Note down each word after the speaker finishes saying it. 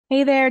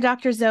Hey there,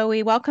 Dr.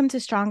 Zoe. Welcome to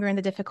Stronger in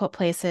the Difficult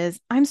Places.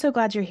 I'm so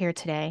glad you're here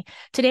today.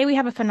 Today we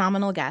have a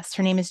phenomenal guest.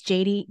 Her name is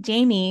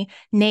Jami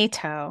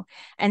Nato,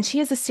 and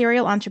she is a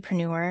serial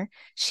entrepreneur.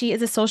 She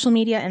is a social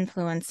media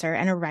influencer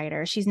and a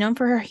writer. She's known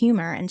for her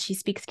humor, and she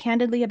speaks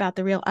candidly about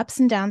the real ups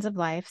and downs of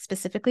life,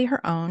 specifically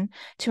her own,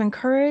 to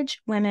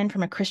encourage women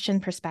from a Christian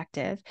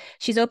perspective.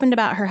 She's opened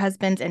about her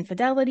husband's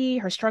infidelity,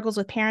 her struggles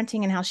with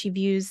parenting, and how she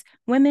views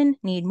women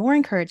need more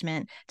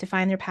encouragement to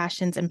find their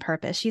passions and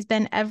purpose. She's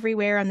been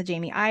everywhere on the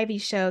Jamie Ivy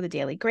Show, the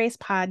Daily Grace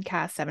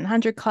podcast,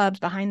 700 Clubs,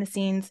 behind the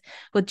scenes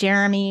with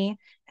Jeremy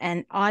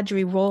and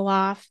Audrey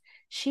Roloff.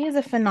 She is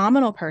a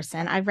phenomenal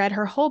person. I've read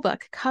her whole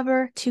book,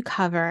 cover to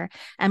cover,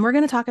 and we're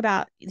going to talk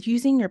about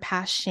using your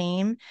past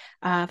shame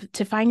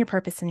to find your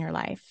purpose in your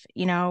life.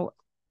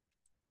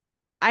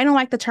 I don't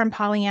like the term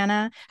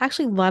Pollyanna. I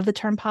actually love the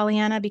term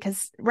Pollyanna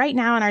because right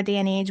now in our day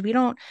and age,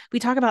 we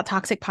talk about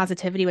toxic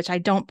positivity, which I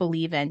don't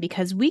believe in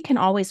because we can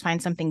always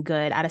find something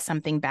good out of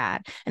something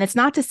bad. And it's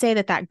not to say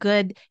that that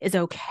good is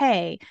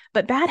okay,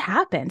 but bad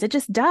happens. It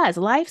just does.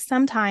 Life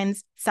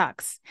sometimes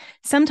sucks.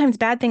 Sometimes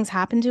bad things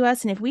happen to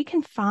us. And if we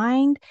can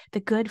find the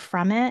good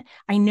from it,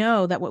 I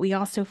know that what we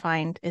also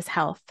find is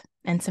health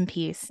and some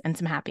peace and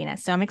some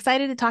happiness. So I'm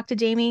excited to talk to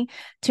Jami.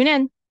 Tune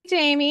in.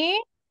 Jami.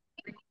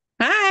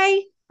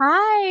 Hi.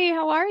 Hi,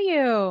 how are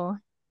you?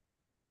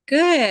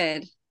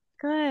 Good.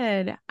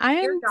 Good. You're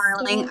I'm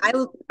darling.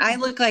 so, I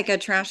look like a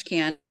trash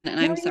can and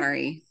no, I'm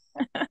sorry.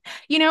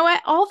 you know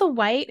what? All the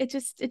white, it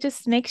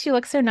just makes you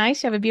look so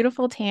nice. You have a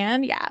beautiful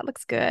tan. Yeah, it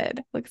looks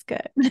good. Looks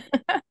good.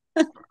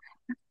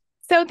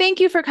 So thank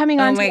you for coming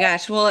Oh on my today.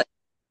 gosh. Well,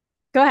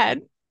 Go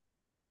ahead.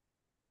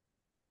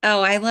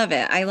 oh, I love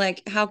it. I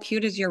like how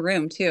cute is your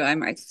room too.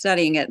 I'm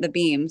studying it. The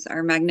beams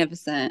are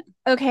magnificent.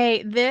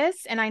 Okay,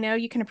 this, and I know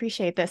you can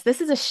appreciate this. This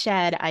is a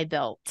shed I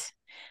built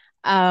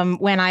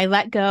when I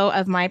let go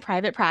of my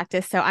private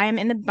practice. So I am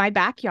in my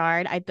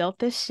backyard. I built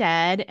this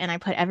shed and I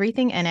put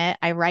everything in it.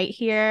 I write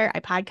here, I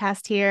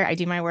podcast here, I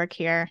do my work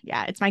here.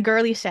 Yeah, it's my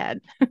girly shed.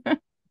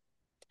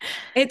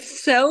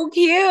 It's so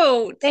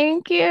cute.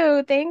 Thank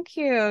you. Thank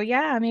you.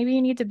 Yeah, maybe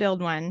you need to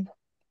build one.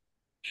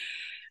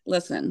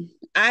 Listen,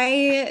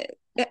 I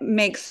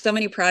make so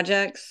many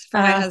projects for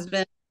my Uh,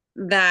 husband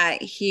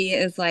that he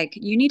is like,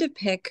 you need to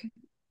pick,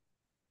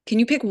 can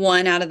you pick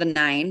one out of the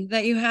nine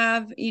that you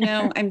have?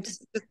 I'm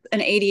just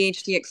an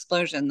ADHD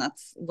explosion.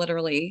 That's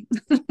literally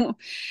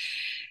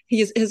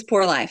his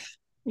poor life.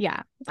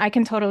 yeah, I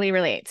can totally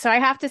relate. So I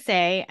have to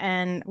say,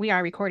 and we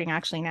are recording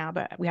actually now,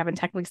 but we haven't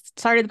technically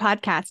started the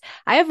podcast.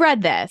 I have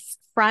read this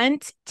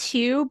front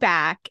to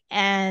back,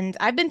 and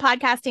I've been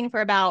podcasting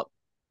for about,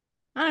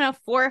 I don't know,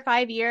 4 or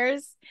 5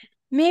 years.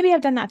 Maybe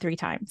I've done that 3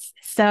 times.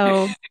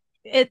 So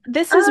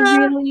this is Ah,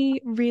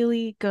 really,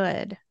 really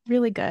good.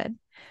 Really good.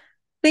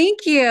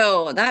 thank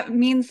you. That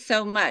means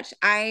so much.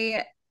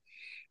 I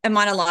am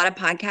on a lot of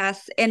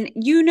podcasts, and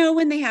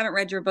when they haven't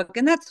read your book,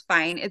 and that's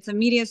fine. It's a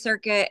media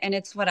circuit and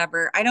it's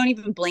whatever. I don't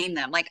even blame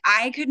them. Like,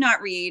 I could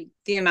not read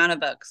the amount of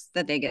books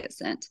that they get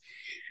sent.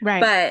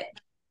 Right. But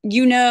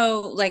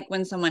like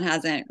when someone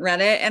hasn't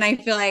read it, and I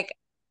feel like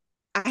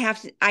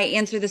I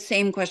answer the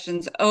same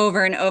questions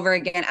over and over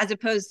again, as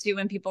opposed to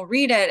when people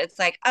read it, it's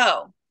like,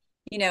 oh,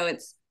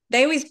 it's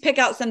they always pick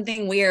out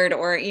something weird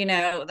or,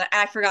 that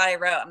I forgot I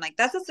wrote. I'm like,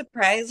 that's a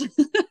surprise.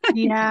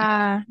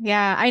 Yeah,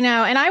 yeah, I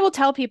know. And I will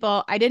tell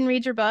people I didn't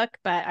read your book,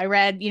 but I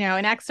read,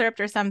 an excerpt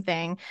or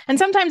something. And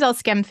sometimes I'll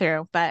skim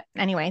through. But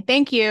anyway,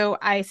 thank you.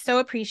 I so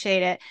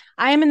appreciate it.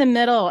 I am in the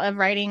middle of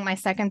writing my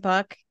second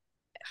book,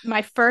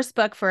 my first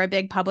book for a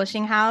big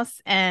publishing house.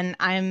 And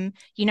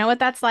you know what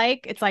that's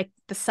like? It's like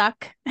the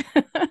suck.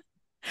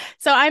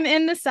 So I'm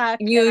in the suck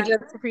and You I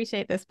just,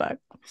 appreciate this book.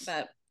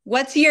 but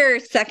what's your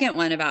second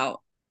one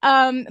about?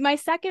 My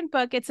second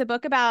book, it's a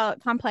book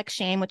about complex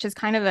shame, which is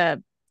kind of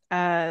a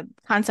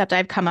concept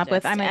I've come up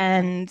with. But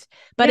Yeah.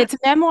 it's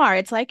memoir.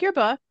 It's like your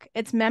book.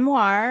 It's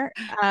memoir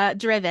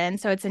driven,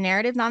 so it's a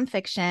narrative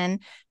nonfiction,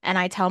 and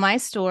I tell my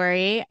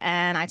story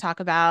and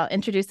I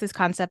introduce this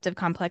concept of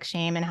complex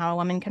shame and how a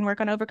woman can work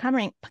on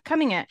overcoming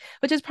it,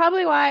 which is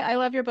probably why I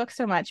love your book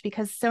so much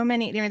because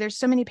there's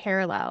so many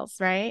parallels,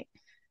 right?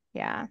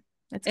 Yeah,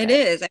 it's It good.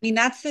 is. I mean,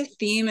 that's the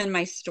theme in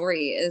my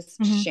story is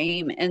Mhm.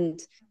 shame and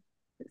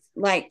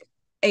like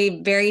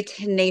a very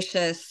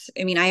tenacious,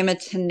 I mean, I am a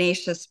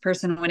tenacious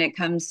person when it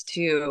comes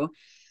to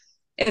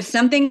if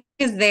something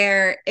is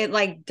there,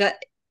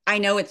 I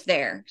know it's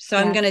there. So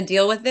I'm Yeah, going to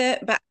deal with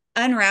it. But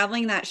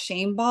unraveling that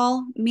shame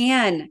ball,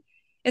 man,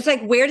 it's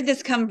like, where did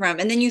this come from?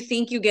 And then you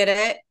think you get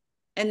it.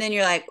 And then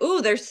you're like,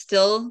 oh, I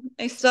still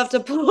have to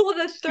pull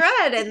this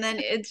thread. And then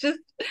it's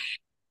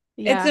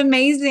yeah.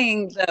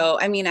 amazing though.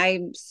 I mean,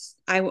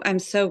 I'm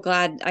so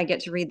glad I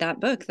get to read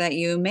that book that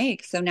you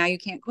make. So now you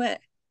can't quit.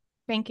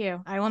 Thank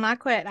you. I will not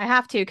quit. I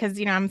have to because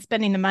I'm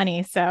spending the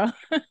money. So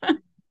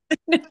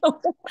No,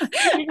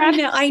 you got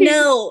I you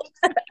know.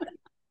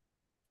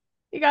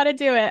 got to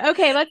do it.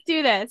 Okay, let's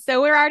do this.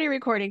 So we're already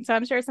recording, so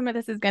I'm sure some of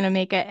this is going to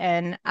make it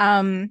in.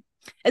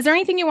 Is there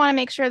anything you want to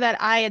make sure that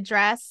I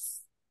address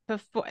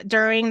before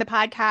during the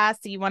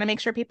podcast? Do you want to make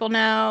sure people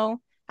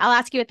know? I'll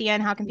ask you at the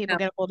end, how can people No.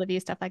 get a hold of you,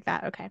 stuff like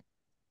that. Okay.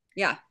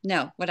 Yeah,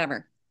 no,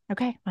 whatever.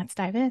 Okay, let's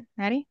dive in.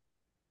 Ready?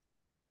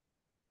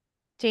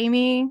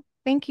 Jami,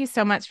 thank you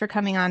so much for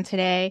coming on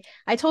today.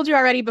 I told you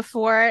already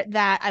before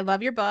that I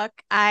love your book.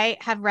 I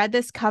have read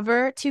this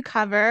cover to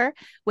cover,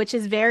 which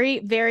is very,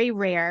 very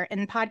rare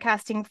in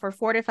podcasting for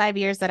 4 to 5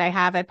 years that I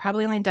have. I've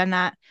probably only done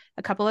that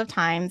a couple of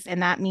times.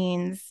 And that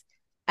means,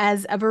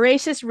 as a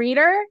voracious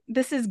reader,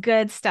 this is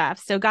good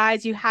stuff. So,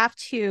 guys, you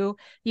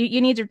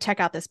need to check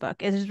out this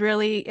book. It is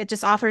really, it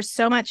just offers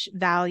so much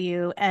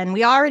value. And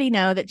we already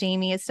know that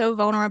Jami is so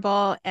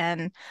vulnerable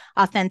and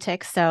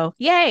authentic. So,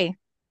 yay.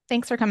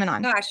 Thanks for coming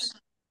on. Gosh,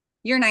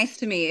 you're nice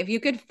to me. If you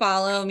could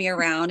follow me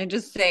around and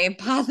just say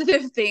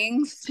positive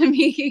things to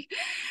me,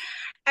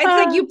 it's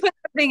like Uh, you put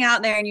something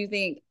out there and you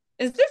think,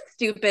 is this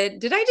stupid?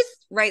 Did I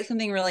just write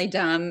something really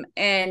dumb?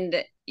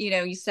 And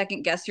you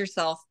second guess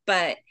yourself.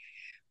 But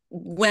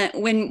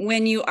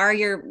when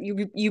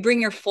you bring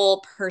your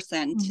full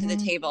person to the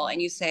mhm. table and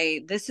you say,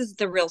 this is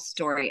the real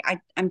story.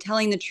 I'm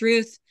telling the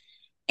truth.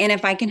 And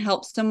if I can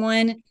help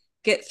someone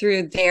get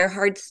through their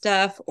hard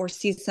stuff or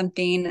see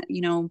something,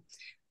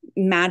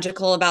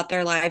 magical about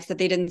their lives that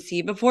they didn't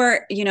see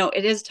before,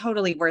 it is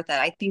totally worth it.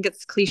 I think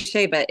it's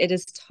cliche, but it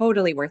is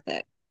totally worth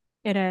it.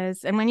 It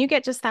is. And when you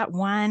get just that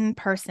one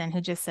person who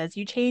just says,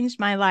 you changed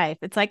my life,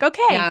 it's like,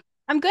 okay, Yeah.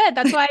 I'm good.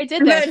 That's why I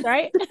did I'm this, good.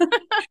 right?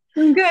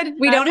 I'm good.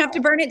 We don't That's have to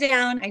burn it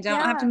down. I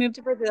don't have to yeah, move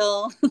to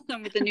Brazil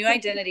with a new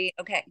identity.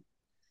 Okay.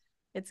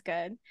 it's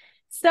good.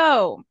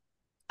 So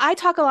I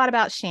talk a lot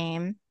about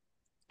shame,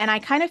 and I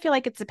kind of feel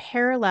like it's a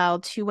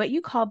parallel to what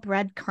you call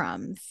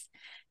breadcrumbs.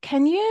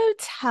 Can you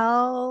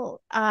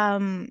tell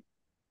can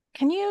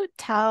you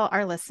tell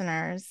our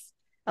listeners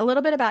a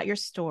little bit about your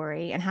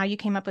story and how you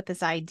came up with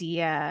this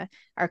idea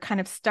or kind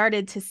of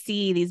started to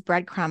see these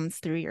breadcrumbs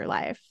through your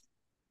life?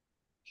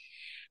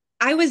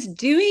 I was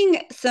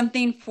doing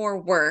something for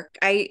work.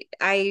 I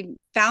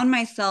found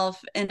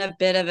myself in a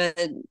bit of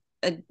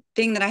a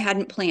thing that I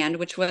hadn't planned,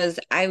 which was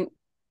I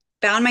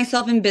found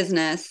myself in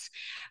business.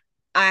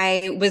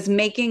 I was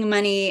making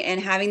money and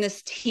having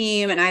this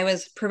team and I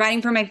was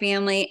providing for my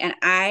family and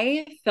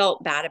I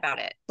felt bad about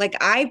it. Like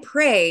I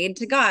prayed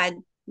to God,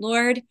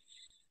 Lord,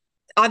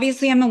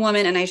 obviously I'm a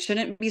woman and I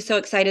shouldn't be so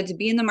excited to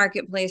be in the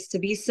marketplace, to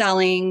be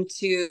selling,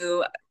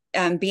 to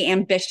be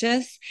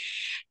ambitious.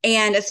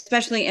 And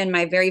especially in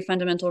my very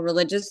fundamental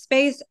religious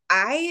space,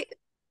 I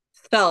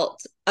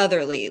felt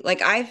otherly.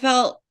 Like I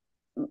felt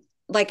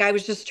like I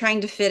was just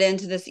trying to fit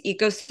into this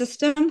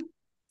ecosystem,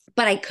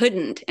 but I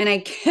couldn't. And I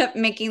kept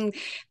making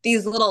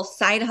these little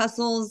side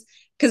hustles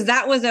because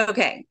that was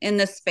okay in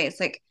this space.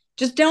 Like,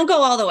 just don't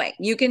go all the way.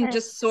 You can Right.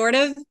 just sort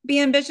of be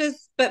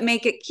ambitious, but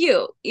make it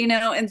cute.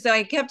 And so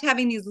I kept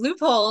having these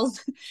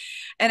loopholes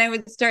and I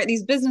would start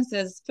these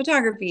businesses,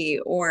 photography,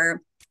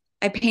 or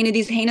I painted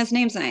these heinous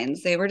name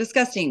signs. They were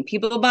disgusting.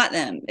 People bought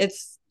them.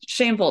 It's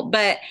shameful,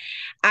 but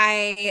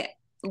I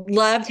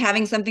loved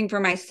having something for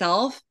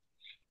myself.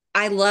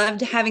 I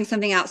loved having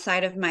something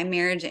outside of my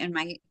marriage and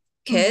my Mhm.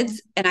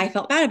 kids, and I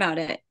felt bad about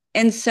it.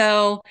 And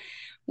so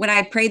when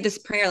I prayed this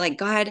prayer, like,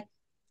 God,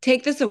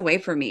 take this away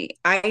from me.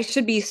 I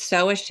should be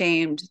so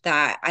ashamed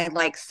that I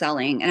like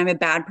selling and I'm a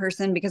bad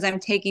person because I'm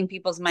taking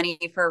people's money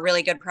for a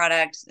really good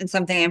product and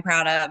something I'm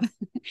proud of.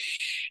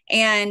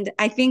 And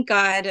I think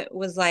God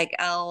was like,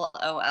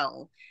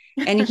 LOL.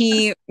 And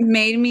he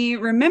made me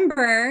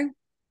remember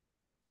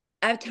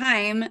a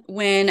time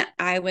when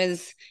I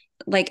was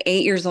like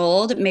 8 years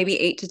old, maybe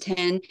 8 to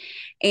 10,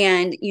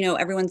 and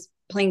everyone's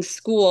playing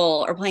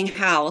school or playing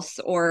house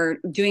or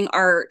doing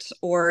art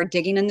or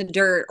digging in the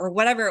dirt or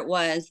whatever it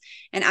was.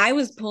 And I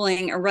was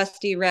pulling a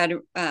rusty red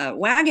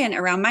wagon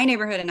around my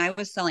neighborhood and I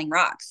was selling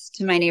rocks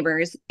to my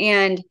neighbors.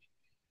 And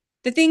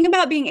the thing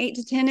about being 8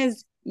 to 10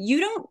 is you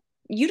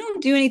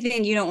don't do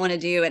anything you don't want to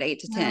do at 8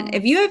 to 10.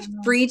 If No, you have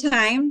no. free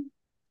time,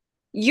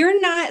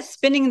 you're not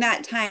spending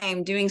that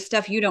time doing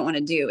stuff you don't want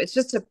to do. It's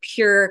just a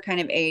pure kind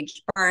of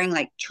age, barring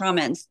like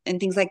trauma and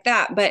things like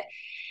that. But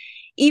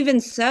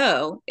even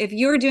so, if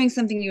you're doing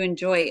something you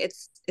enjoy,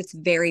 it's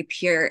very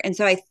pure. And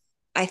so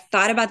I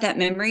thought about that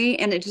memory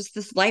and it just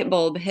this light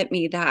bulb hit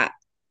me that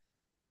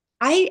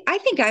I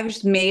think I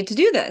was made to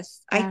do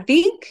this. Yeah.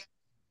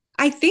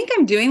 I think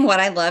I'm doing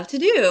what I love to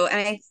do. And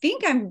I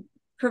think I'm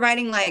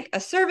providing like a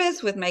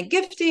service with my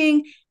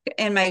gifting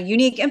and my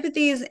unique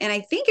empathies. And I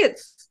think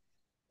it's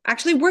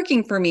actually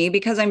working for me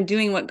because I'm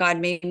doing what God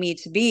made me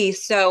to be.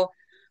 So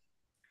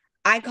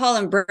I call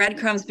them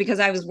breadcrumbs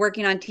because I was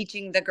working on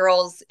teaching the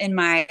girls in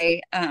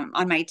my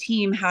on my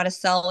team how to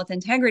sell with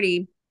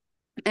integrity.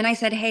 And I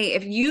said, hey,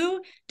 if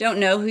you don't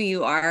know who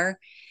you are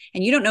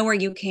and you don't know where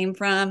you came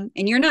from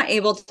and you're not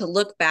able to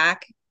look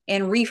back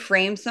and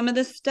reframe some of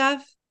this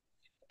stuff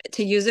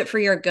to use it for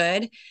your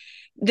good,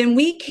 then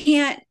we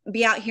can't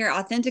be out here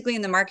authentically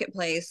in the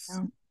marketplace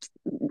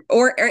No.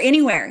 or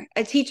anywhere,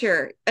 a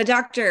teacher, a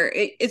doctor.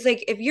 It's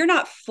like if you're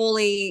not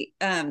fully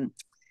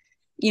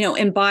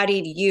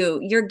embodied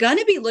you're going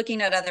to be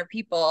looking at other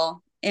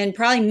people and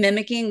probably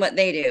mimicking what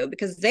they do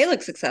because they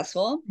look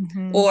successful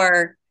Mhm.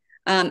 or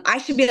I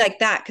should be like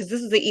that because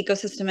this is the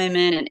ecosystem I'm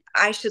in, and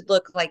I should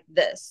look like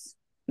this.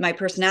 My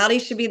personality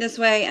should be this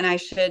way, and I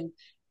should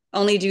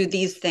only do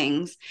these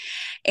things.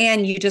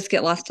 And you just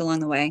get lost along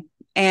the way.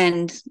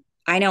 And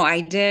I know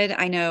I did.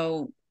 I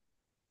know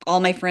all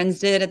my friends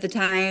did at the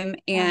time.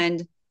 Yeah.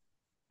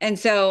 And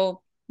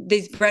so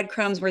these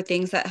breadcrumbs were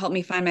things that helped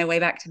me find my way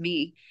back to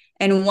me.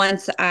 And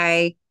once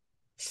I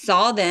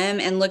saw them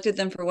and looked at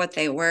them for what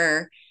they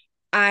were,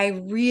 I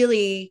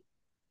really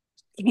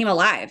came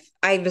alive.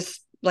 I was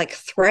like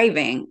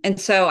thriving. And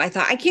so I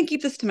thought, I can't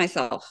keep this to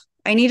myself.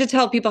 I need to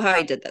tell people how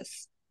I did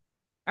this.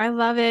 I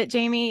love it,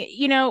 Jamie.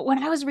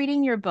 When I was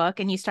reading your book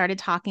and you started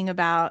talking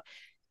about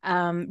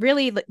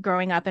really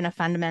growing up in a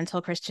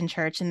fundamental Christian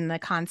church and the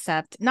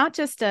concept, not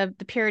just of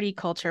the purity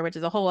culture, which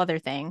is a whole other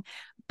thing,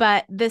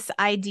 but this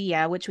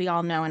idea, which we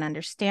all know and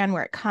understand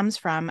where it comes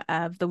from,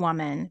 of the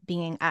woman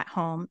being at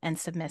home and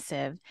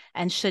submissive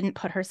and shouldn't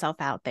put herself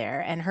out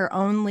there, and her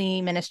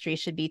only ministry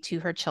should be to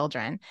her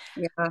children.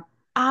 Yeah.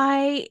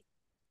 I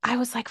I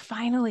was like,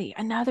 finally,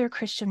 another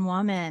Christian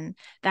woman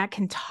that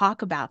can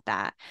talk about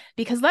that.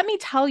 Because let me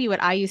tell you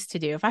what I used to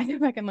do. If I go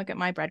back and look at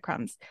my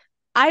breadcrumbs,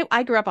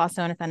 I grew up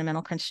also in a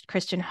fundamental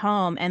Christian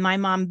home, and my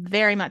mom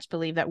very much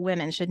believed that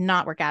women should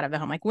not work out of the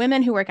home. Like,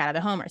 women who work out of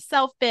the home are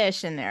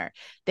selfish, and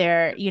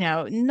they're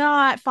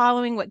not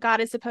following what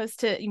they're supposed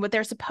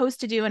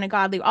to do in a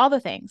godly, all the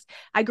things.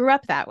 I grew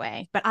up that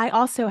way, but I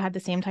also had the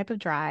same type of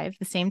drive,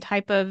 the same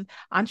type of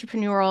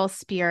entrepreneurial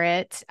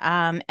spirit,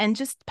 and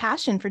just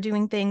passion for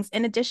doing things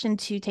in addition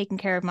to taking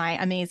care of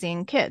my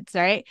amazing kids,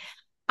 right?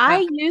 Yeah.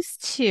 I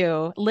used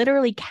to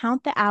literally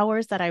count the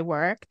hours that I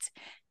worked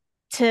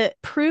to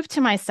prove to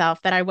myself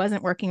that I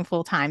wasn't working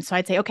full time. So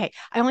I'd say, okay,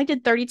 I only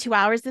did 32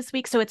 hours this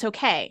week, so it's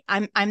okay.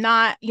 I'm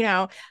not,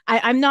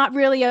 I'm not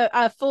really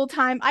a full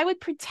time. I would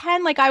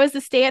pretend like I was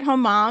a stay at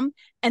home mom,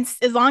 and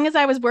as long as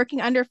I was working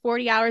under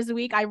 40 hours a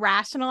week, I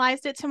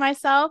rationalized it to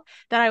myself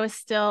that I was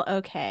still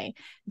okay.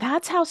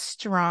 That's how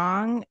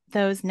strong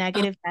those Oh,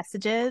 negative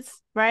messages,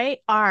 right,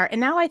 are.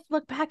 And now I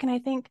look back and I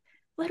think,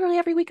 literally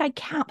every week I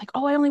count like,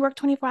 oh, I only worked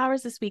 24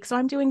 hours this week, so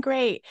I'm doing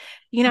great.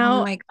 You oh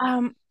know,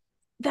 my,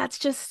 that's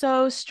just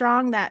so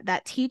strong,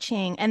 that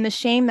teaching and the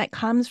shame that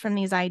comes from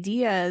these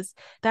ideas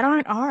that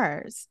aren't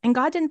ours. And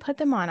God didn't put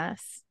them on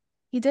us.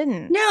 He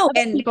didn't. no. Other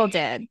And people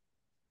did.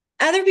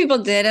 other people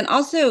did. And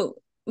also,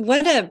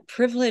 what a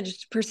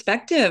privileged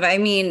perspective. I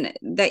mean,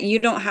 that you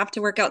don't have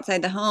to work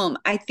outside the home.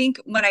 I think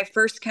when I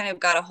first kind of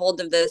got a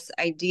hold of this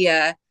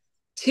idea,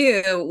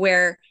 too,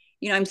 where,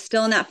 I'm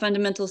still in that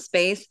fundamental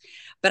space,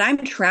 but I'm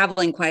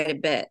traveling quite a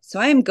bit. So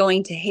I'm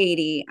going to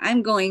Haiti,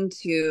 I'm going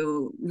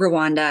to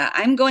Rwanda,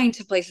 I'm going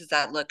to places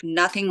that look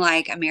nothing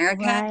like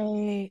America.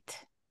 Right.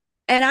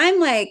 And I'm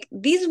like,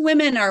 these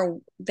women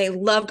they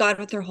love God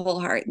with their whole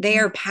heart. They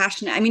Mm. are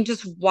passionate. I mean,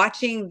 just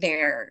watching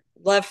their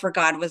love for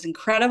God was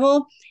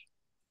incredible.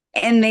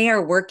 And they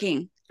are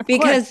working Of course.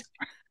 because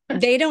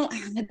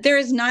there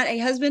is not a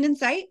husband in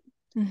sight,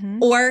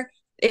 Hmm. or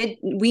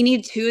we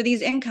need two of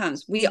these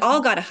incomes. We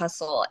all got to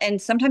hustle.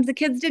 And sometimes the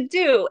kids did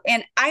too.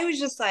 And I was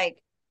just like,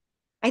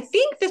 I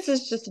think this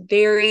is just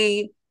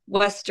very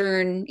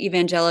Western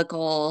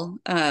evangelical,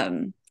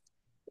 kind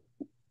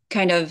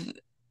of,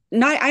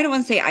 not, I don't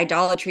want to say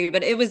idolatry,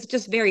 but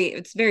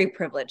it's very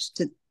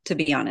privileged to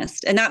be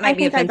honest. And that I might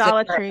be think offensive, but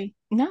idolatry,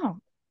 no,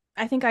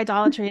 I think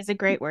idolatry is a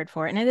great word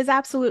for it. And it is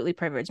absolutely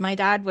privileged. My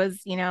dad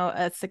was,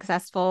 a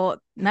successful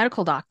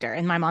medical doctor,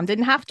 and my mom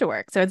didn't have to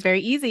work. So it's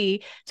very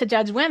easy to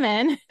judge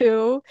women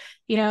who,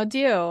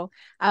 do.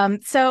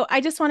 So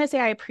I just want to say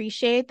I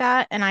appreciate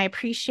that. And I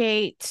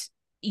appreciate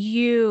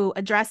you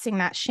addressing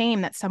that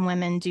shame that some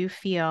women do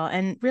feel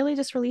and really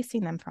just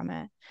releasing them from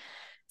it.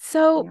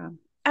 So yeah.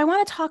 I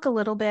want to talk a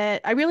little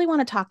bit. I really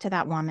want to talk to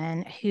that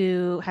woman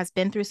who has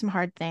been through some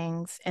hard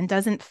things and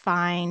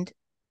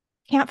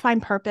can't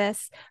find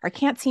purpose or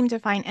can't seem to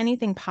find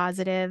anything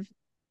positive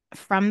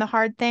from the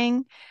hard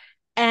thing.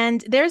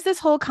 And there's this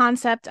whole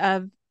concept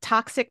of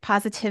toxic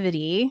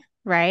positivity,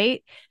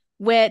 right?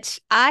 Which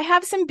I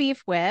have some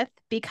beef with,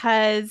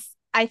 because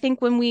I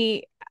think when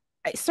we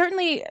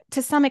certainly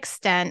to some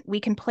extent we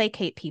can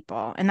placate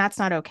people, and that's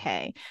not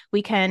okay.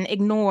 We can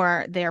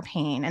ignore their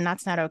pain, and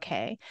that's not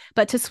okay.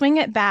 But to swing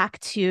it back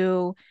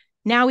to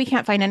now we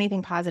can't find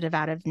anything positive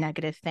out of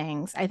negative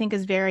things, I think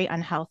is very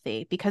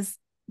unhealthy, because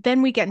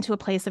then we get into a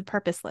place of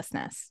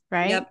purposelessness,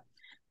 right? Yep.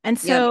 And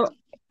Yep. so,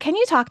 can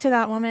you talk to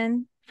that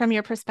woman from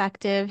your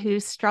perspective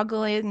who's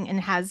struggling and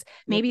has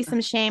maybe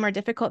some shame or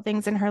difficult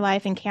things in her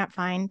life and can't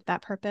find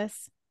that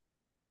purpose?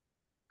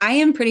 I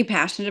am pretty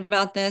passionate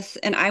about this.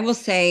 And I will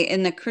say,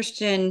 in the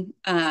Christian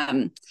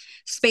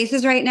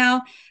spaces right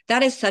now,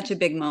 that is such a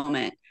big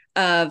moment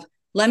of,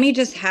 let me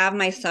just have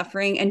my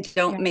suffering and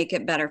don't Yeah. make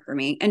it better for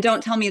me. And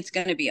don't tell me it's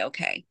going to be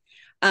okay.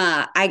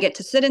 I get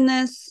to sit in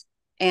this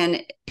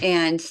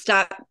and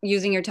stop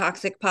using your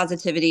toxic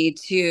positivity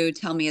to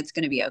tell me it's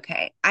going to be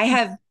okay. I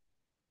have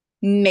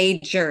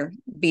major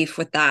beef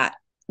with that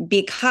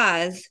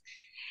because,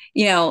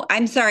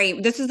 I'm sorry,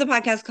 this is the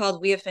podcast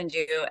called We Offend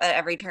You at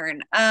Every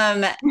Turn.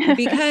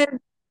 Because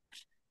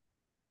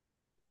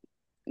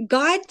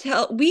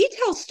we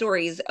tell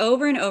stories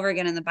over and over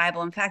again in the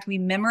Bible. In fact, we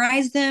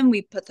memorize them.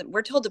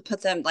 We're told to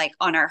put them like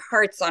on our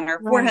hearts, on our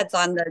Right. foreheads,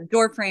 on the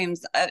door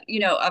frames,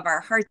 of our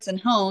hearts and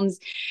homes.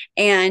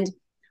 And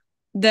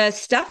the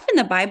stuff in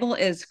the Bible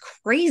is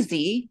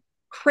crazy,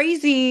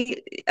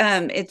 crazy.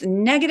 It's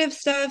negative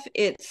stuff.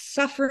 It's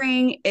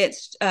suffering.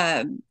 It's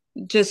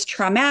just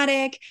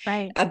traumatic,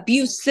 Right.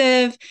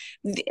 abusive.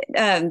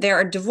 There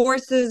are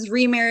divorces,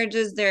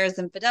 remarriages. There's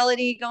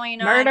infidelity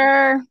going on,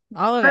 Murder,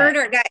 all of it.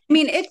 murder. I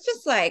mean, it's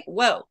just like,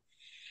 whoa.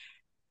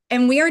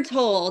 And we are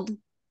told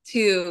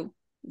to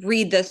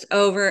read this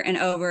over and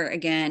over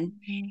again.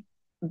 Mhm.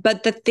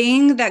 But the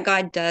thing that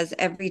God does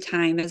every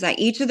time is that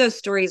each of those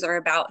stories are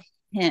about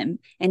him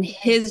and Right.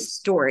 his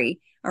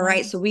story. All right.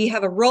 Right. So we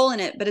have a role in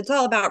it, but it's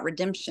all about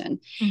redemption.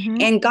 Hmm.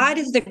 And God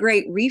is the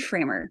great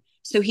reframer.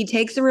 So he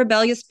takes a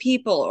rebellious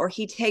people, or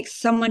he takes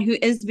someone who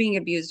is being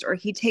abused, or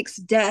he takes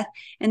death,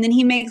 and then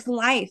he makes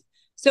life.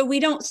 So we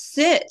don't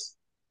sit.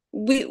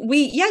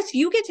 Yes,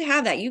 you get to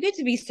have that. You get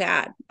to be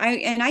sad.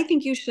 I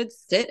think you should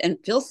sit and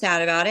feel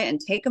sad about it and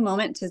take a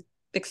moment to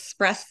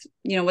express,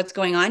 what's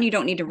going on. You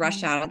don't need to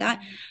rush out of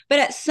that. But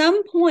at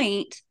some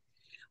point,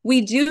 we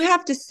do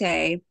have to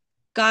say,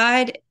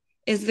 God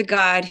is the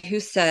God who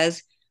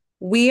says,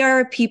 we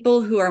are a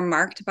people who are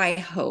marked by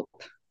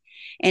hope.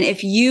 And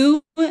if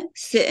you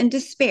sit in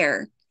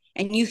despair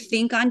and you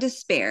think on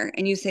despair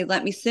and you say,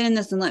 let me sit in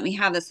this and let me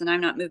have this, and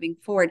I'm not moving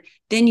forward,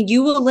 then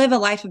you will live a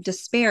life of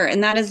despair.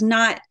 And that is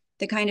not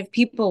the kind of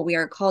people we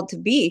are called to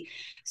be.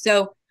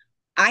 So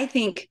I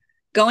think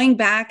going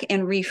back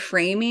and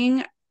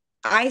reframing,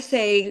 I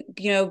say,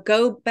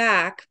 go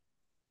back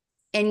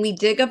and we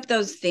dig up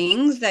those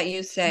things that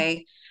you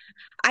say,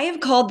 I have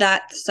called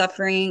that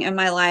suffering in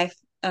my life.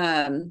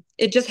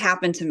 It just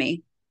happened to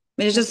me.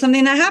 It's just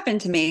something that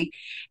happened to me.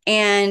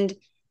 And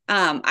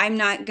I'm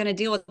not going to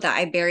deal with that.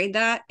 I buried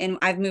that and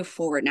I've moved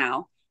forward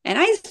now. And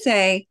I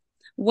say,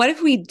 what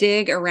if we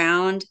dig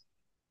around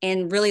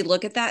and really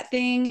look at that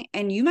thing,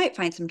 and you might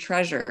find some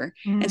treasure?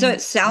 And so Mm-hmm.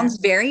 it sounds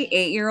very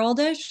 8 year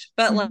oldish,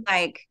 but Hmm.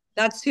 like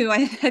that's who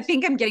I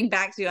think I'm getting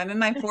back to. I'm in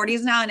my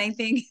 40s now, and I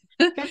think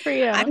Good for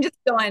you. I'm just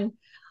going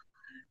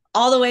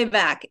all the way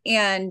back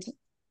and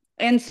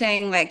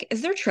saying like,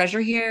 is there treasure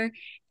here?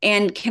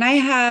 And can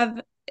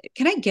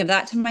I give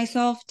that to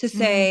myself to Hmm.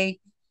 say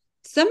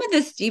some of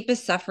this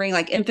deepest suffering,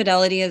 like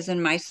infidelity is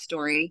in my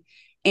story.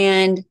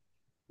 And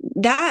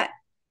that,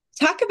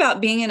 talk about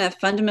being in a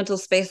fundamental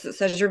space that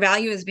says your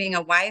value is being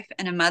a wife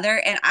and a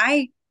mother. And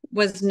I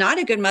was not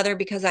a good mother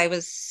because I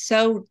was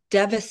so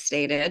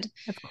devastated.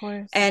 Of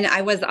course. And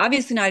I was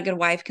obviously not a good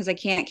wife because I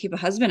can't keep a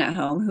husband at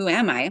home. Who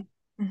am I?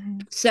 Hmm.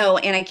 So,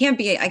 and I can't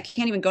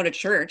even go to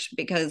church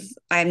because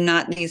I'm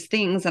not these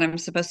things that I'm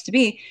supposed to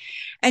be.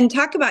 And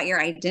talk about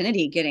your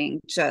identity getting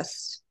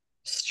just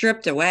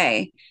stripped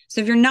away.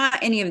 So if you're not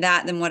any of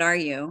that, then what are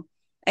you?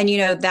 And,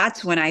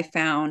 that's when I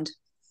found,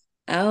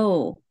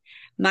 oh,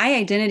 my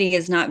identity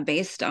is not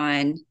based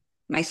on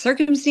my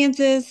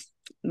circumstances,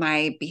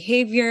 my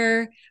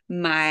behavior,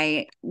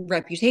 my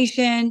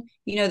reputation,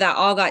 that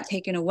all got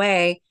taken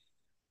away.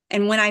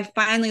 And when I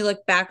finally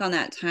look back on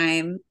that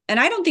time, and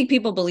I don't think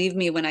people believe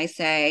me when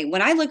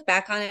when I look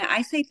back on it,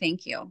 I say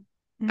thank you.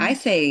 I Mm.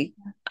 say,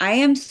 I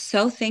am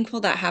so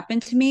thankful that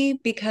happened to me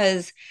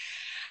because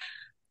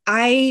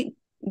I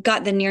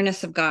got the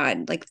nearness of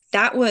God. Like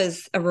that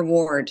was a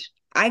reward.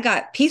 I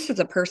got peace as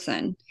a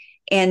person,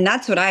 and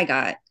that's what I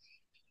got.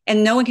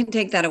 And no one can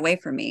take that away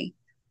from me.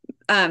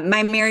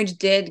 My marriage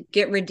did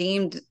get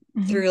redeemed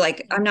Hmm. through,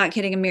 like, I'm not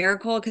kidding, a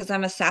miracle, because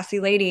I'm a sassy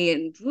lady,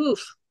 and oof,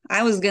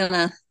 I was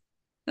gonna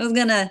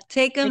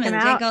take them Take him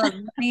and take out. all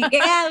the money.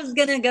 Yeah, I was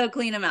gonna go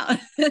clean them out.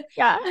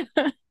 Yeah.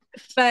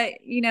 But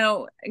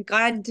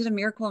God did a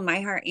miracle in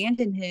my heart and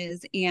in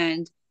his,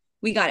 and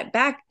we got it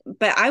back.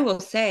 But I will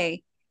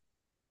say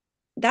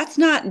that's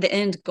not the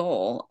end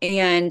goal.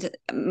 And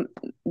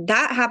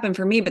that happened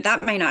for me, but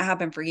that might not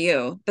happen for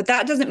you. But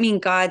that doesn't mean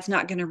God's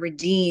not going to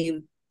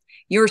redeem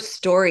your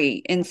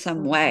story in some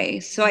Absolutely. way.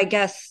 So I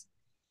guess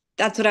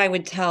that's what I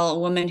would tell a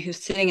woman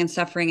who's sitting and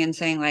suffering and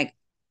saying, like,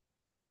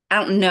 I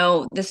don't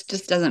know, this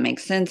just doesn't make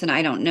sense. And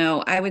I don't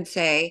know. I would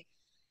say,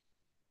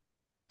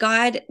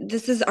 God,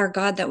 this is our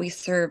God that we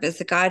serve, is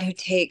the God who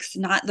takes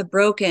not the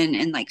broken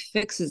and like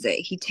fixes it.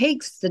 He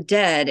takes the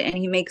dead and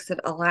he makes it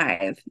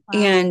alive. Wow.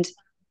 And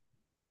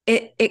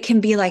it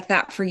can be like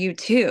that for you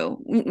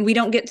too. We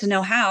don't get to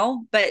know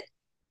how, but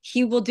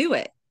he will do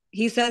it.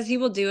 He says he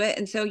will do it.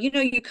 And so,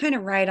 you kind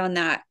of ride on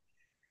that.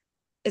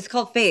 It's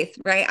called faith,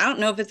 right? I don't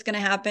know if it's going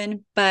to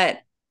happen, but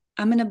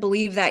I'm going to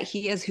believe that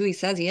he is who he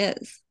says he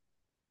is.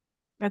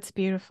 That's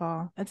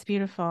beautiful. That's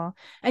beautiful.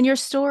 And your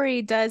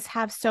story does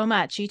have so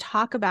much. You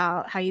talk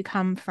about how you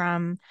come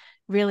from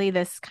really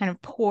this kind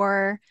of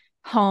poor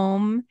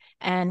home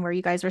and where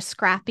you guys were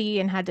scrappy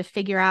and had to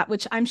figure out,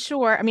 which I'm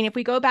sure, I mean, if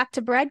we go back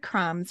to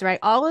breadcrumbs, right,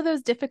 all of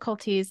those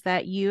difficulties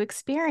that you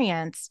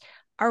experienced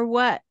are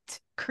what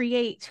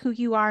create who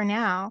you are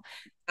now.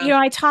 You Uh, know,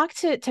 I talk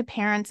to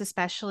parents,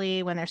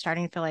 especially when they're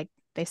starting to feel like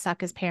they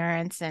suck as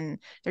parents and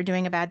they're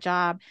doing a bad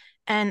job.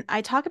 And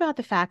I talk about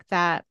the fact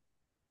that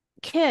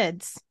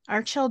kids,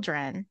 our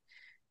children,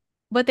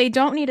 what they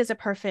don't need is a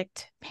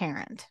perfect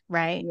parent,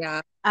 right?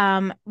 Yeah.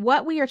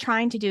 What we are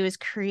trying to do is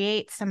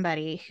create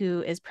somebody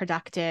who is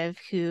productive,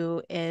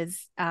 who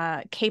is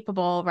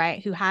capable,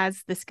 right? Who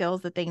has the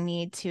skills that they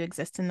need to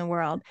exist in the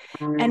world.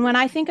 And when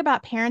I think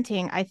about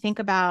parenting, I think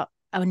about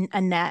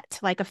a net,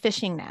 like a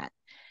fishing net.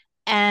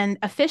 And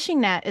a fishing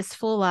net is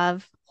full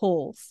of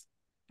holes,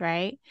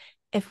 right?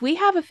 If we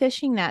have a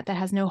fishing net that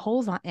has no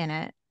holes in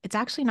it, it's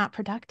actually not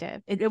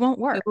productive. It won't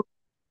work.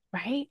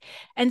 Right.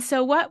 And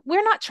so what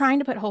we're not trying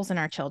to put holes in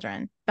our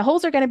children. The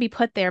holes are going to be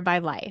put there by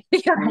life.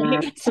 Yeah.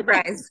 Right.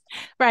 Surprise.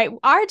 Right.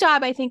 Our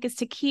job, I think, is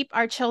to keep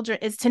our children,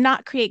 is to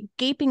not create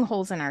gaping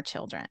holes in our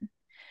children.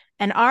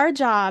 And our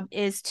job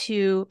is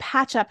to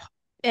patch up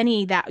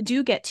any that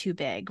do get too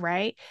big,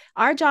 right?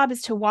 Our job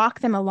is to walk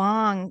them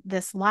along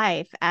this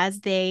life as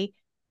they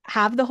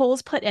have the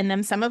holes put in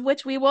them, some of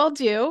which we will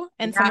do,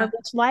 and some of Yeah.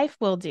 which life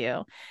will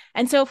do.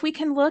 And so, if we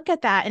can look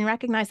at that and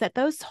recognize that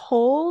those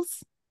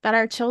holes that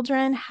our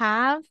children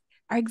have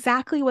are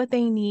exactly what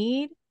they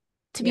need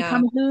to Yeah.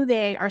 become who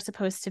they are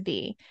supposed to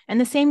be. And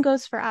the same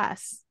goes for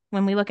us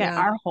when we look at Yeah.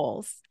 our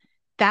holes.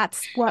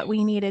 That's what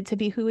we needed to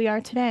be who we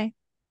are today.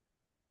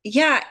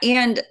 Yeah.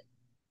 And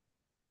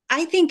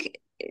I think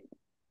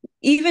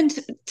even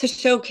to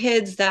show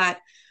kids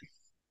that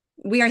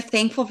we are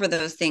thankful for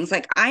those things.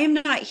 Like, I am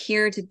not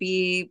here to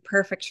be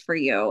perfect for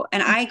you.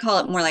 And I call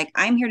it more like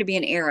I'm here to be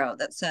an arrow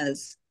that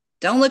says,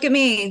 don't look at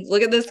me,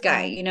 look at this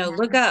guy,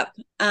 look up.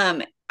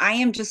 I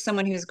am just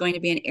someone who's going to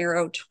be an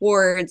arrow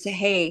towards,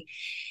 hey,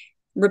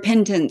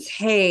 repentance.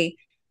 Hey,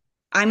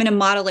 I'm going to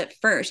model it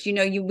first.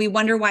 We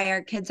wonder why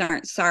our kids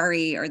aren't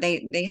sorry, or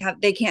they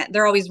can't,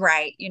 they're always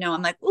right.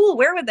 I'm like, ooh,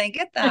 where would they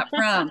get that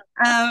from?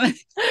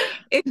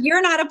 If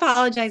you're not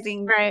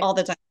apologizing Right. all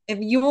the time, if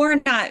you're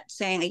not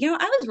saying,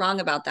 I was wrong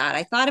about that,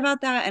 I thought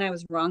about that and I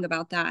was wrong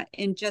about that,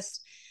 and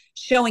just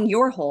showing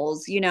your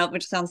holes,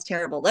 which sounds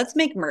terrible. Let's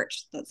make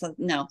merch. That's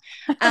no.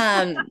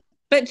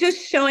 But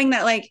just showing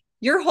that, like,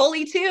 you're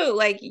holy too.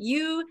 Like,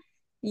 you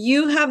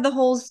have the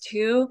holes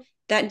too.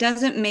 That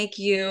doesn't make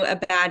you a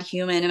bad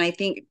human. And I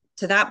think,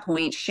 to that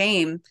point,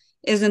 shame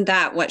isn't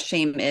that what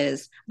shame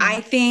is. Yeah.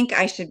 I think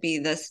I should be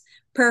this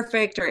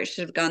perfect, or it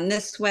should have gone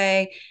this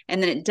way,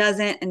 and then it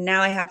doesn't, and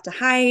now I have to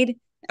hide,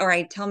 or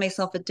I tell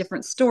myself a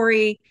different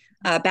story,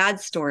 a bad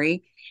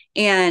story.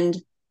 And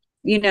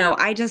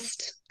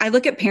I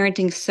look at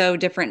parenting so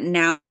different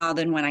now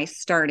than when I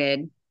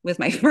started with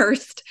my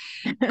first.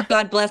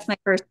 God bless my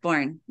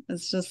firstborn.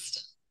 It's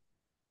just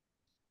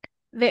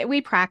That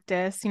we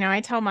practice.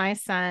 I tell my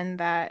son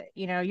that,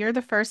 you're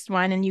the first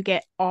one and you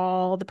get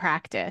all the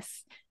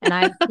practice. And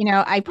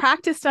I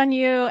practiced on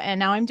you, and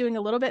now I'm doing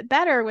a little bit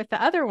better with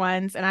the other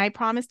ones. And I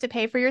promise to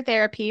pay for your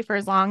therapy for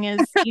as long as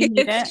you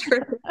need it's it.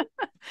 true.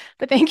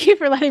 But thank you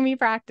for letting me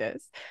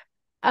practice.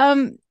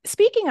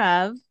 Speaking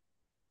of,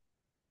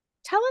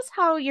 tell us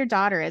how your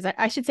daughter is.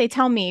 I should say,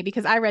 tell me,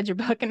 because I read your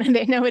book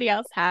and nobody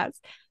else has.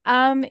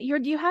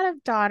 You had a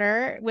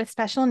daughter with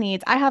special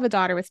needs. I have a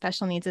daughter with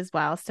special needs as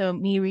well. So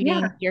me reading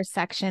Yeah. your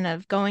section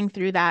of going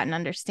through that and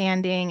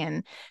understanding,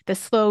 and the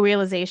slow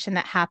realization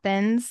that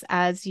happens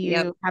as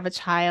Yep. you have a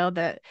child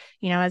that,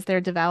 as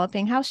they're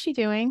developing. How's she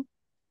doing?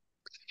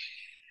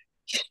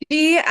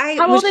 I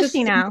How old was is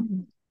she just now?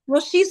 thinking,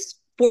 well, she's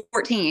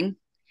 14.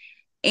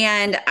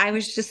 And I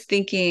was just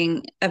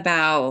thinking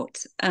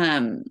about,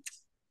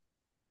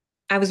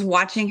 I was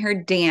watching her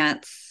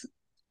dance.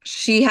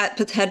 She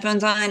puts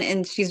headphones on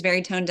and she's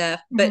very tone deaf,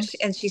 Mhm.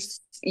 and she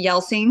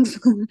yell sings.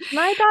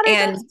 My daughter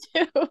And does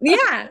too.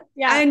 yeah,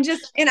 Yeah. I'm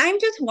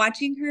just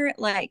watching her,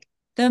 like,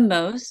 the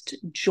most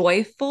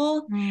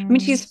joyful. I mean,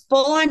 Mm. she's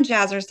full on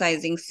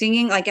jazzercising,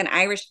 singing like an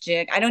Irish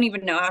jig. I don't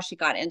even know how she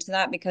got into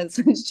that, because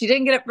she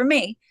didn't get it from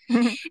me.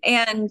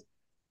 And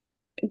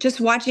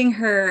just watching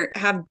her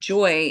have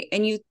joy,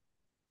 and you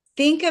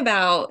think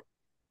about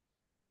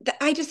that.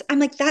 I'm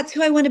like, that's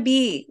who I want to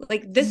be.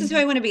 Like, this is who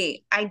I want to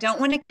be. I don't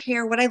want to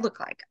care what I look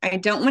like. I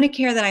don't want to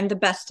care that I'm the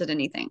best at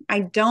anything. I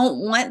don't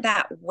want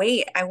that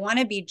weight. I want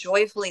to be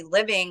joyfully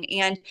living.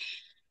 And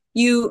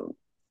you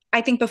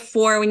I think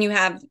before, when you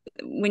have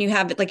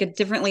like a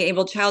differently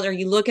abled child, or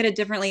you look at a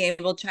differently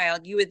abled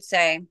child, you would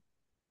say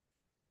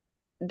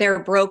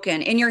they're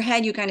broken. In your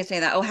head, you kind of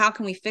say that, oh, how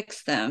can we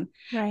fix them?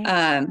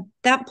 Right.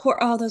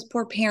 Those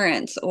poor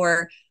parents,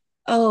 or,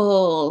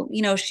 oh,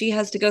 she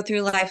has to go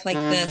through life like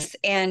this.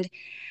 And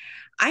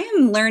I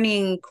am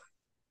learning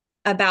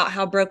about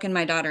how broken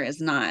my daughter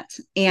is not,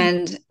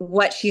 and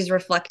what she's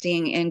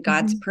reflecting in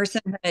God's Mhm.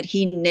 personhood.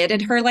 He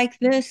knitted Mhm. her like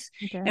this.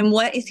 Okay. And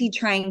what is he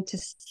trying to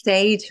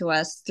say to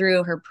us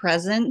through her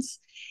presence?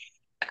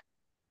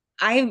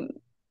 I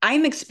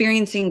I'm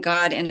experiencing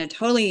God in a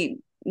totally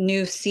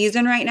new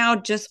season right now,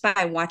 just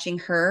by watching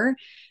her.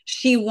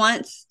 She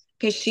wants,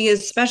 because she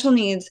is special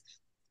needs,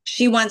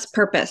 she wants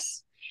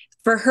purpose.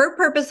 For her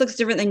purpose looks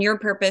different than your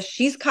purpose.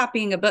 She's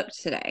copying a book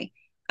today.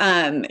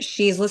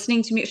 She's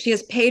listening to me. She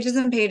has pages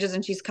and pages,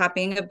 and she's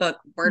copying a book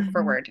word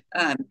for Mhm. word.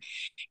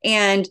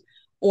 And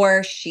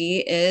or she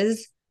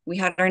is we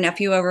had our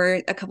nephew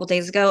over a couple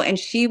days ago, and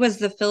she was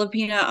the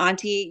Filipino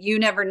auntie you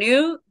never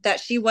knew that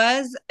she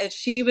was.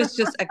 She was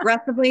just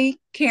aggressively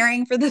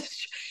caring for this.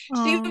 She,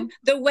 Oh,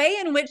 the way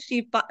in which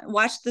she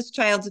washed this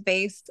child's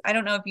face. I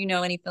don't know if you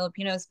know any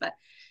Filipinos, but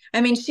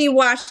I mean, she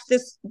washed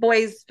this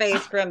boy's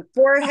face from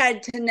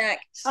forehead to neck,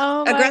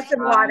 oh my aggressive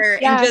gosh. water,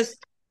 and Yes.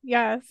 just,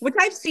 Yes. which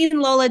I've seen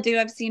Lola do.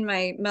 I've seen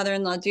my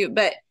mother-in-law do,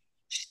 but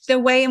the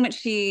way in which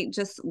she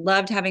just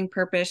loved having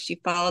purpose,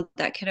 she followed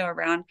that kiddo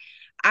around.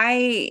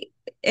 I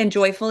and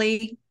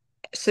joyfully.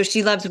 So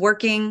she loves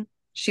working.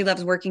 She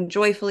loves working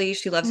joyfully.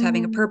 She loves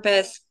having a Mm.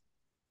 purpose.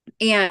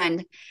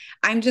 And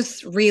I'm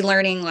just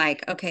relearning,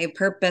 like, okay,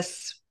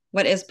 purpose.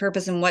 What is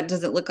purpose and what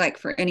does it look like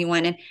for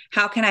anyone? And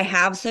how can I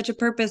have such a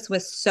purpose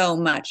with so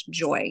much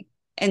joy?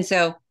 And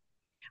so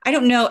I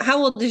don't know. How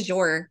old is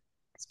your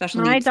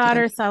special My needs kiddo?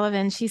 daughter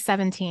Sullivan, she's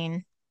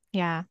 17.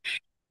 Yeah.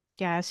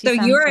 Yeah, she So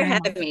sounds you're very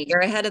ahead much. of me.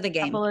 You're ahead of the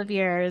game. Couple of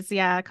years.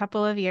 Yeah, a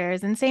couple of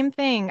years. And same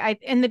thing. I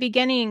in the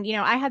beginning,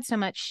 I had so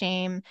much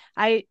shame.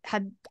 I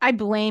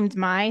blamed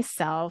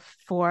myself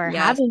for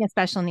Yes. having a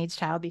special needs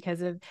child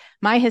because of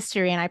my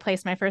history. And I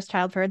placed my first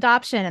child for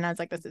adoption. And I was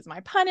like, this is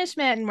my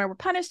punishment, and where we're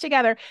punished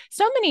together.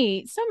 So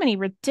many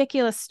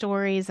ridiculous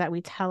stories that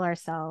we tell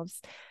ourselves.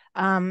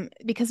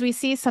 Because we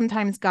see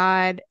sometimes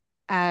God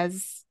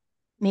as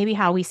maybe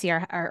how we see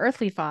our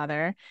earthly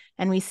father,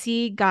 and we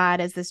see God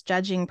as this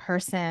judging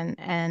person,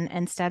 and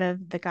instead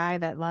of the guy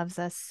that loves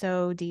us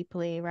so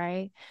deeply,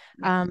 right?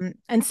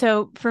 And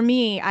so for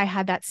me, I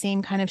had that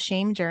same kind of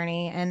shame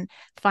journey, and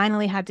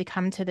finally had to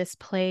come to this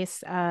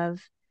place of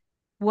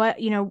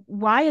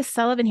why is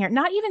Sullivan here?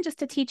 Not even just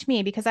to teach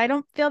me, because I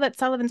don't feel that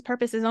Sullivan's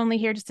purpose is only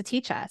here just to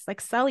teach us. Like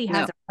Sully No.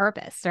 has a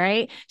purpose,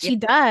 right? Yeah. She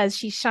does.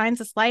 She shines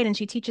this light and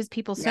she teaches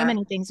people so Yeah.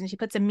 many things, and she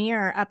puts a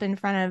mirror up in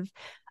front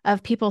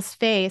of people's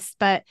face,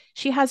 but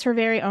she has her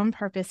very own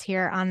purpose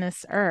here on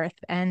this earth,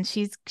 and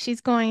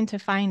she's going to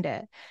find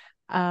it.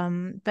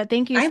 But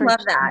thank you I for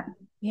love that.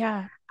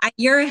 yeah.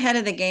 You're ahead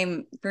of the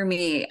game for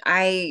me.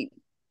 I'm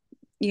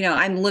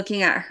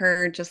looking at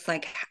her just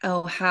like,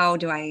 oh, how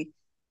do I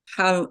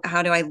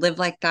live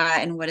like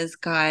that? And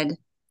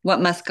what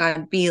must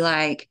God be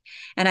like?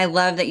 And I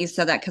love that you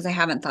said that because I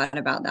haven't thought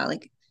about that.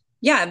 Like,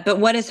 yeah, but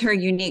what is her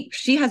unique?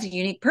 She has a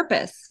unique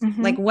purpose.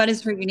 Hmm. Like, what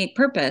is her unique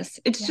purpose?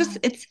 Yeah.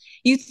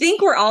 You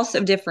think we're all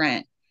so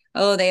different.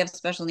 Oh, they have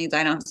special needs.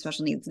 I don't have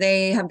special needs.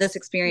 They have this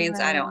experience.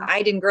 I don't. Right.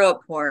 I didn't grow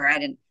up poor. I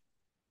didn't.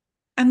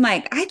 I'm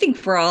like, I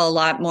think we're all a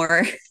lot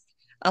more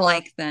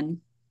alike than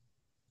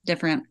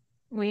different.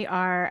 We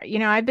are,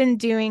 I've been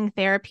doing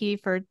therapy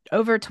for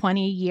over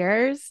 20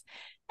 years,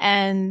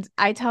 and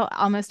I tell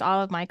almost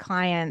all of my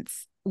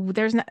clients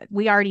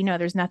we already know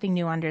there's nothing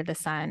new under the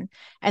sun.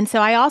 And so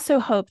I also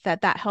hope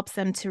that that helps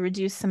them to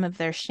reduce some of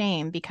their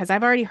shame, because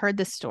I've already heard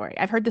this story.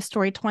 I've heard the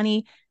story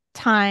 20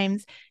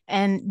 times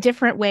and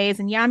different ways.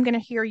 And yeah, I'm going to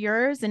hear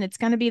yours, and it's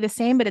going to be the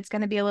same, but it's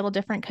going to be a little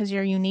different because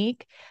you're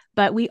unique.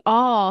 But we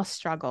all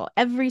struggle.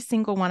 Every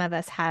single one of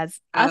us has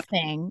a Uh,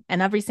 thing,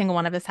 and every single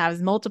one of us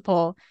has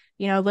multiple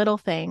little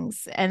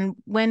things. And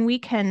when we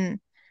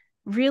can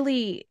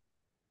really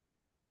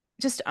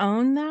just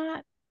own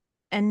that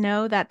and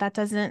know that that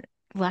doesn't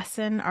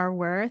lessen our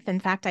worth. In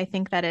fact, I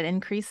think that it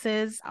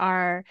increases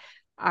I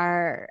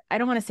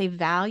don't want to say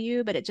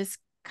value, but it just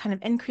kind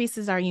of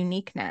increases our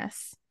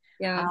uniqueness.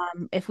 yeah.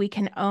 If we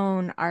can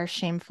own our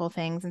shameful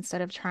things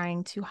instead of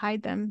trying to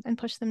hide them and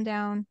push them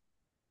down.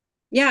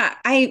 Yeah,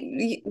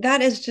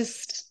 that is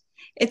just,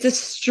 it's a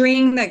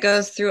string that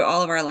goes through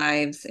all of our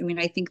lives. I mean,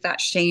 I think that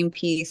shame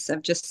piece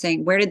of just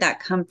saying, where did that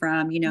come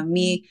from?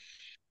 Mhm.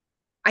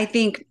 I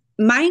think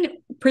mine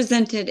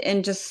presented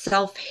in just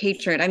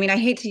self-hatred. I mean, I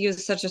hate to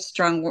use such a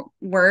strong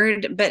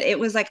word, but it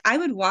was like I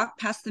would walk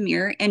past the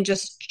mirror and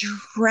just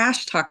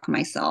trash talk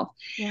myself.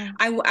 Yeah.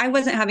 I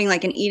wasn't having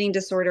like an eating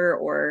disorder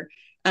or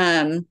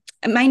um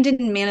mine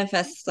didn't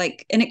manifest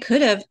like, and it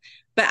could have,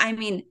 but I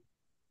mean,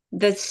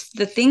 the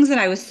things that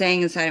I was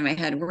saying inside of my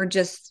head were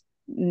just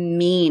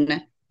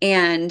mean,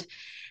 and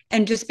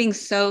just being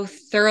so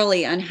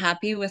thoroughly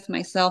unhappy with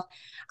myself.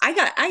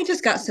 I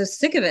just got so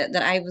sick of it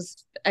that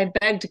I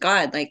begged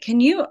God, like,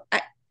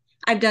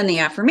 I've done the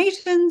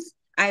affirmations,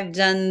 I've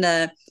done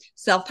the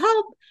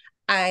self-help,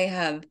 I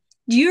have,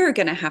 you're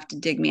gonna have to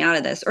dig me out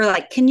of this, or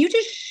like, can you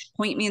just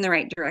point me in the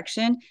right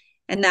direction?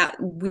 And that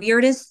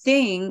weirdest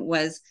thing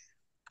was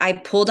I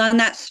pulled on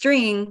that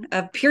string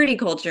of purity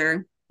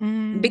culture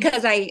Mm,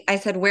 because I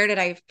said, where did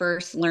I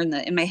first learn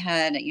that in my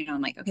head?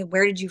 I'm like, okay,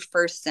 where did you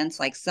first sense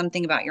like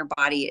something about your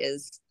body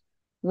is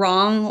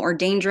wrong or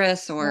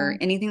dangerous yeah. or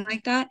anything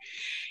like that?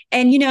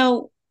 And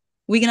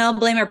we can all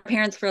blame our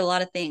parents for a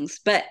lot of things,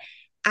 but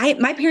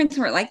my parents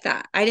weren't like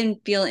that. I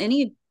didn't feel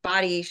any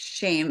body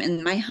shame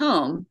in my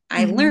home.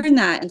 I Hmm. learned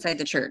that inside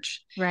the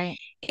church. Right.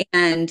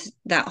 And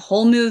that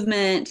whole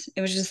movement,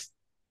 it was just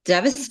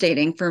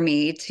devastating for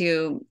me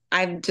to,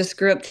 I just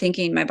grew up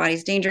thinking my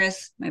body's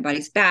dangerous, my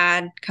body's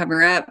bad,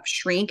 cover up,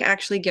 shrink,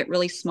 actually get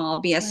really small,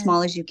 be as Right.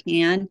 small as you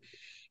can.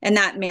 And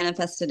that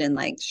manifested in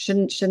like,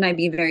 shouldn't I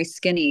be very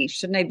skinny?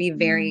 Shouldn't I be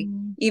very,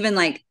 Mm. even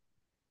like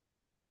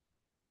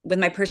with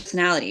my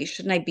personality?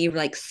 Shouldn't I be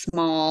like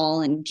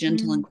small and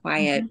gentle and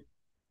quiet?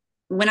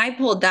 Mm-hmm. When I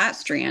pulled that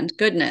strand,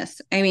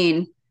 goodness, I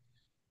mean,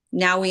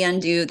 now we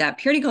undo that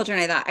purity culture.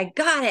 And I thought, I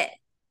got it.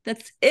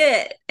 That's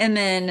it. And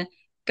then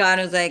God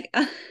was like,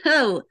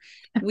 oh,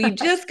 we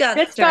just got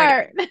Good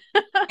started.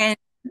 start. And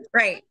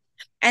right.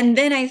 And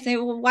then I say,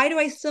 well, why do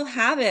I still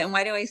have it? And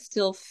why do I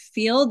still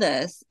feel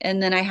this?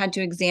 And then I had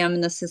to examine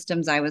the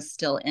systems I was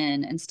still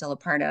in and still a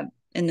part of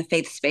in the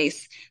faith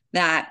space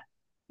that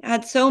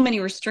had so many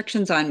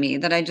restrictions on me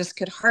that I just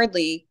could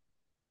hardly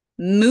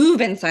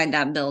move inside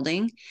that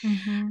building.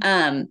 Mm-hmm.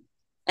 Um,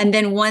 and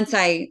then once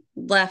I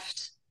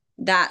left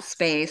that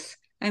space,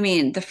 I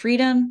mean, the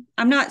freedom,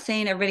 I'm not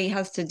saying everybody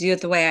has to do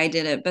it the way I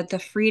did it, but the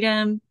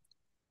freedom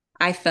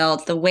I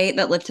felt, the weight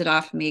that lifted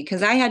off me,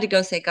 because I had to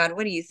go say, God,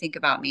 what do you think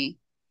about me?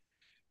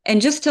 And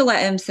just to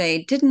let him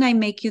say, didn't I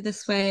make you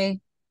this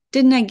way?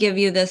 Didn't I give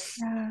you this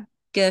Yeah.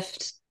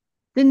 gift?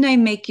 Didn't I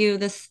make you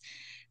this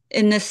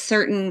in this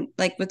certain,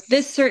 like with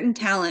this certain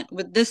talent,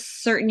 with this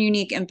certain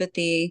unique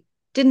empathy?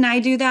 Didn't I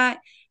do that?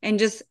 And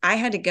just, I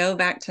had to go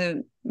back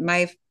to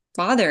my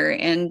father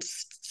and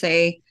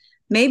say,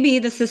 maybe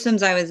the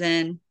systems I was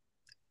in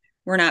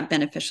were not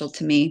beneficial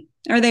to me,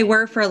 or they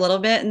were for a little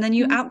bit, and then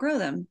you Mhm. outgrow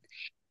them.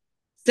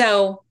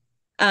 So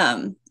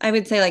I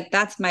would say like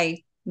that's my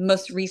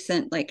most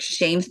recent like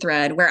shame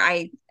thread where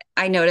I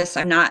notice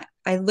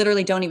I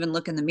literally don't even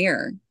look in the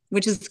mirror,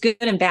 which is good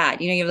and bad.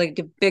 You know, you have like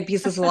a big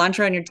piece of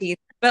cilantro on your teeth,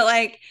 but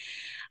like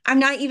I'm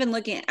not even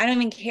looking, I don't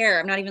even care.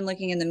 I'm not even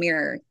looking in the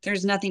mirror.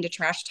 There's nothing to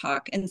trash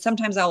talk. And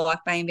sometimes I'll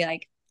walk by and be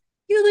like,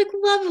 you look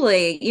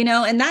lovely, you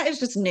know, and that is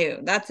just new.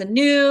 That's a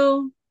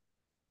new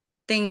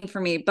thing for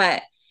me.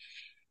 But,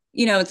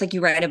 you know, it's like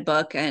you write a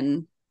book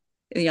and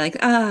you're like,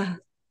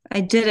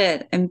 I did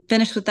it. I'm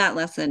finished with that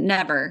lesson.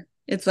 Never.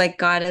 It's like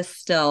God is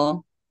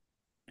still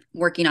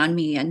working on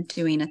me and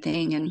doing a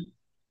thing and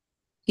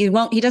he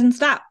doesn't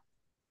stop.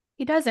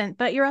 He doesn't,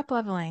 but you're up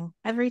leveling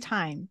every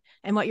time.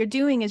 And what you're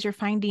doing is you're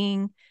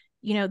finding,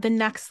 the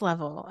next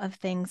level of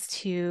things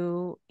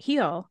to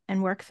heal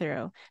and work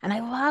through. And I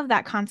love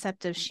that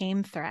concept of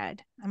shame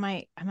thread. I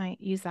might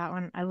use that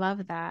one. I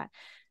love that.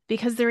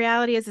 Because the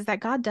reality is that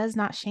God does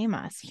not shame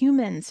us.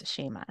 Humans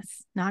shame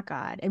us, not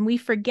God. And we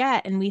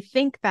forget and we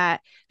think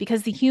that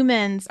because the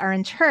humans are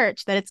in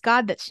church, that it's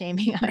God that's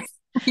shaming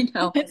us. You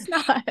know, It's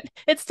not.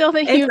 It's still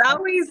the it's human.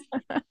 always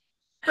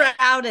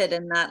shrouded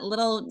in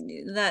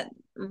that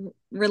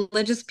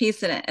religious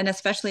piece in it. And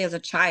especially as a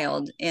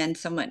child and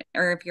someone,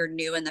 or if you're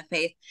new in the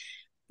faith,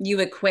 you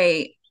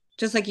equate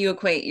just like you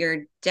equate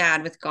your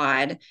dad with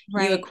God, you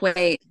Right.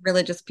 equate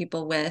religious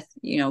people with,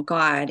 you know,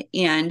 God.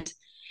 And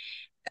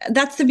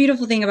that's the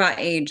beautiful thing about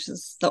age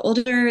is the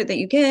older that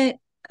you get,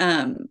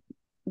 um,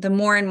 the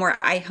more and more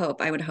I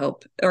would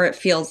hope, or it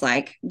feels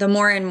like the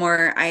more and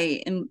more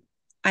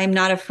I'm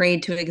not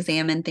afraid to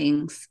examine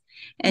things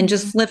and Mhm.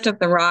 just lift up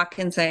the rock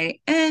and say,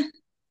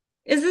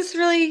 is this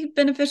really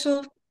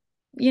beneficial?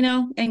 You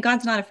know, and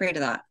God's not afraid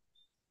of that.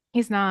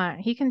 He's not.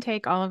 He can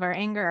take all of our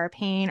anger, our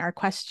pain, our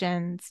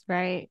questions,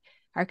 right?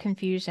 Our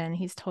confusion.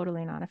 He's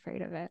totally not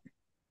afraid of it.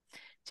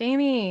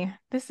 Jamie,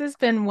 this has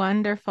been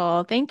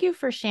wonderful. Thank you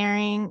for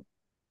sharing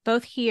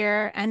both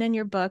here and in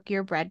your book,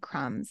 your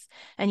breadcrumbs.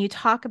 And you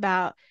talk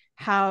about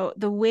how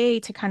the way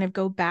to kind of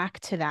go back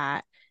to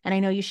that, and I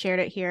know you shared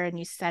it here and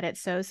you said it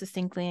so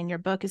succinctly in your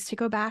book, is to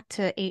go back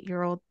to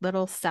 8-year-old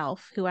little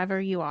self, whoever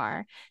you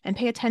are, and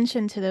pay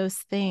attention to those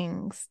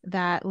things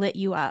that lit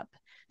you up,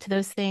 to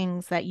those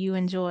things that you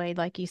enjoyed,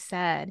 like you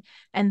said.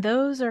 And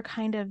those are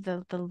kind of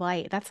the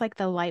light. That's like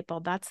the light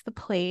bulb. That's the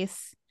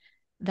place,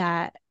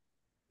 that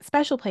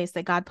special place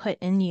that God put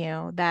in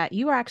you, that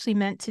you are actually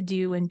meant to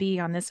do and be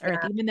on this earth,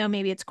 Yeah. even though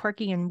maybe it's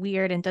quirky and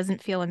weird and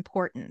doesn't feel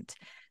important.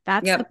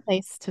 That's the Yep.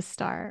 place to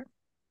start.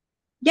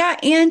 Yeah.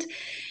 And,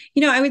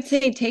 you know, I would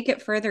say take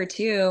it further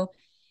too.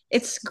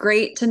 It's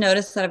great to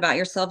notice that about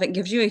yourself. It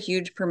gives you a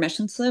huge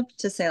permission slip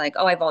to say, like,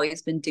 oh, I've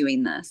always been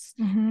doing this.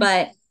 Mm-hmm.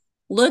 But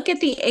look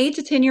at the 8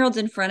 to 10 year olds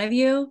in front of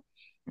you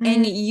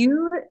and Mm,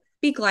 you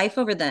speak life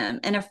over them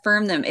and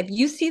affirm them. If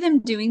you see them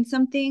doing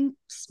something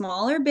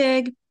small or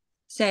big,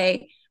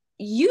 say,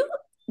 you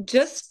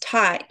just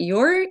taught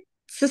your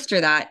sister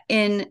that,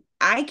 and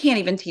I can't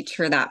even teach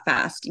her that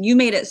fast. You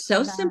made it so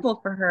love that. simple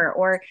for her.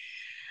 Or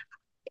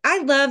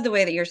I love the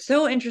way that you're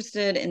so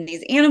interested in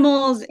these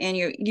animals and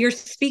you're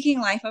speaking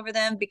life over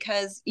them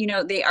because you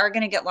know they are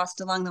going to get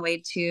lost along the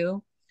way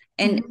too.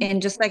 Mm-hmm.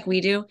 And just like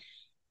we do,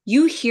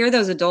 you hear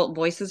those adult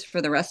voices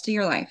for the rest of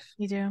your life,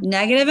 You do.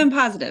 negative and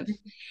positive,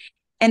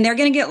 and they're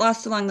going to get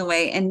lost along the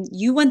way. And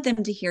you want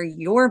them to hear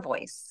your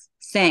voice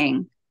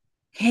saying,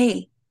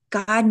 hey,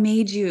 God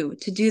made you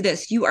to do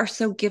this. You are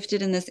so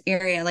gifted in this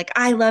area. Like,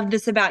 I love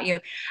this about you.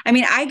 I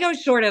mean, I go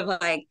short of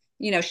like,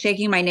 you know,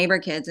 shaking my neighbor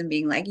kids and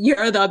being like,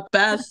 you're the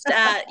best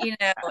at, you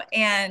know,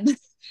 and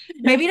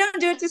maybe don't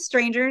do it to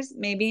strangers,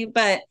 maybe,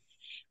 but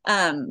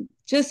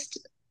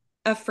just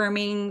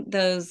affirming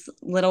those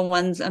little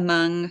ones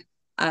among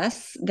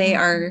us. They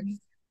are, Mhm.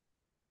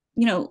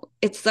 you know,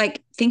 it's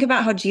like, think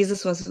about how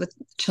Jesus was with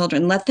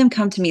children. Let them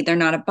come to me. They're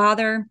not a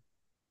bother.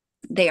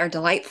 They are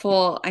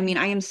delightful. I mean,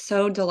 I am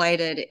so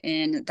delighted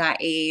in that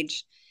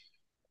age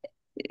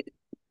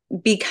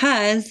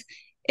because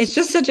it's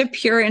just such a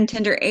pure and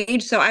tender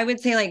age. So I would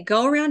say, like,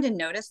 go around and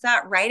notice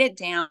that, write it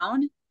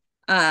down,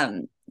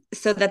 um,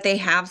 so that they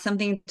have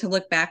something to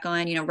look back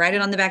on. Write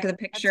it on the back of the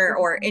That's picture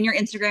or gorgeous. in your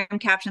Instagram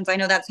captions. I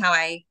know that's how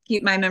I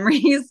keep my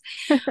memories.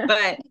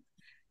 But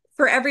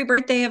for every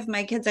birthday of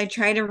my kids, I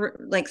try to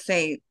like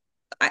say,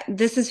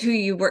 this is who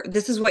you were,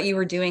 this is what you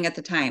were doing at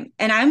the time.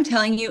 And I'm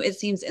telling you, it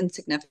seems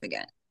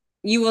insignificant.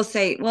 You will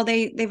say, well,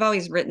 they've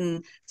always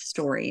written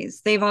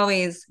stories.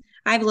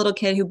 I have a little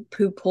kid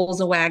who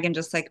pulls a wagon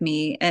just like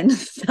me and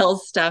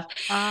sells stuff,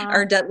 Uh,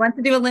 or wants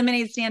to do a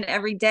lemonade stand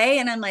every day.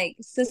 And I'm like,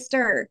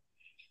 sister,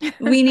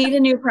 we need a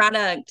new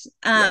product.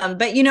 yeah,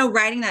 But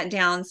writing that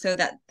down so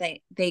that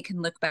they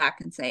can look back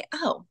and say,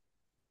 oh,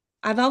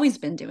 I've always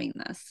been doing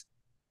this.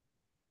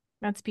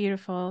 that's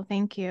beautiful.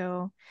 Thank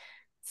you.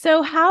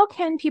 So, how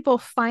can people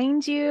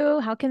find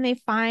you? How can they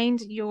find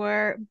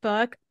your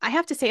book? I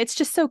have to say, it's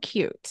just so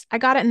cute. I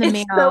got it in the It's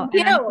mail so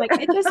and I'm like,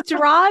 cute. it just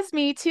draws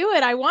me to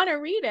it. I want to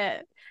read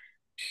it.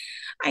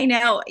 I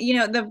know.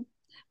 The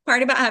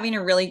part about having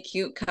a really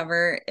cute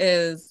cover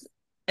is,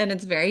 and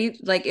it's very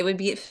like it would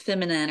be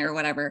feminine or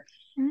whatever.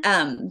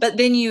 Mhm. But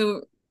then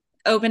you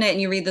open it and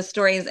you read the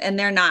stories and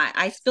they're not.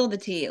 I spill the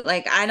tea.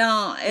 Like I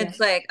don't, Yeah. it's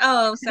like,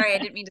 oh, sorry, I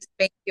didn't mean to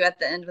spank you at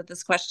the end with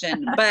this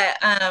question. But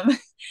I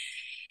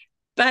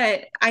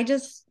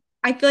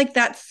feel like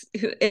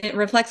it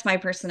reflects my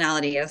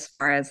personality as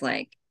far as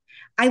like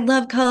I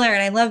love color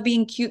and I love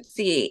being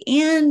cutesy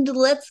and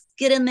let's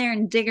get in there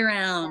and dig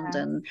around. Yes.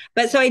 And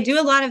but so I do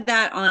a lot of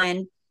that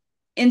on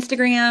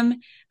Instagram.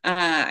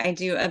 I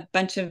do a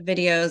bunch of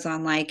videos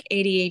on like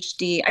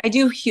ADHD. I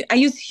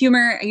use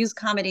humor, I use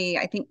comedy,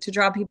 I think, to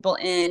draw people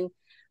in.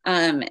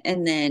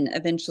 And then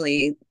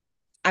eventually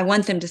I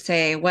want them to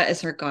say, what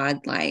is her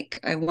God like?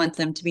 I want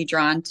them to be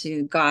drawn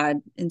to God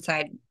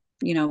inside,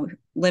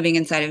 living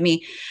inside of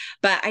me.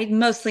 But I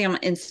mostly am on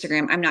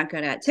Instagram. I'm not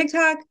good at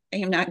TikTok. I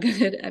am not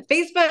good at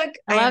Facebook.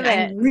 I love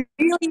I'm it.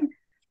 really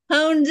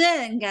honed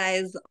in,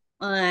 guys,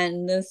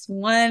 on this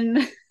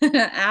one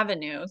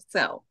avenue.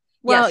 So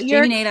Well, yes,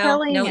 you're Jamie Nato,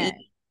 killing no it.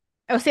 E.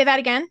 Oh, say that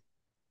again.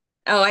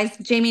 Oh,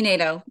 Jamie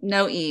Nato,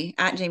 no E,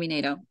 at Jamie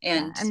Nato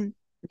Yeah. and And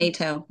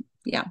Nato.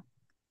 Yeah.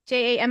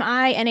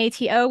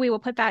 JAMINATO. We will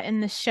put that in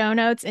the show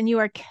notes. And you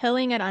are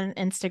killing it on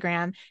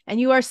Instagram.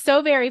 And you are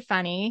so very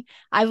funny.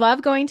 I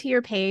love going to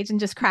your page and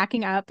just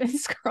cracking up and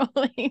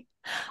scrolling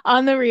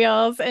on the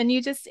reels. And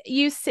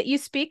you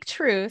speak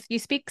truth. You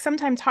speak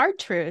sometimes hard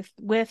truth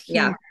with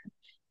Yeah. humor.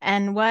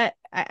 And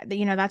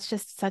that's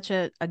just such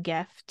a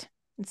gift.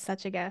 It's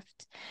such a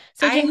gift.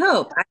 So, Jamie,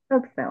 I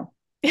hope so.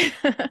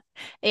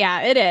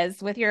 yeah, it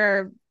is with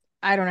your,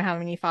 I don't know how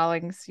many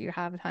followings you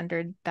have,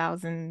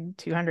 100,000,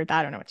 200.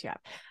 I don't know what you have.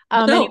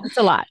 Anyway, No. it's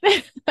a lot.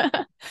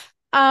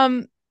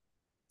 Um,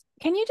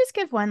 can you just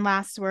give one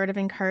last word of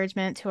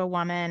encouragement to a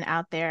woman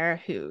out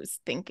there who's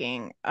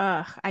thinking,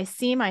 ugh, I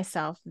see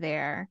myself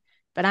there,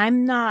 but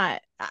I'm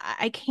not,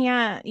 I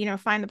can't,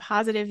 find the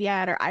positive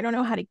yet, or I don't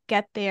know how to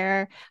get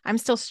there. I'm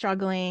still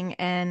struggling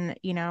and,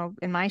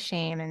 in my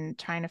shame and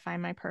trying to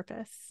find my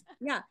purpose.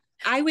 Yeah.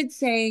 I would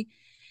say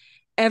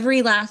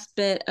every last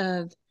bit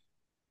of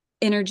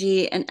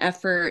energy and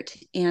effort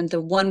and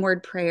the one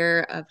word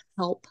prayer of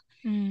help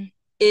Mm,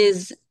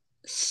 is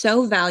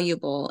so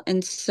valuable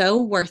and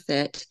so worth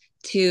it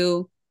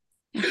to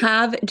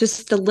have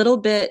just the little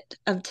bit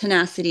of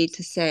tenacity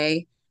to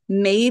say,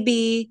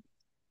 maybe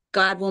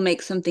God will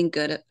make something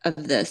good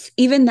of this.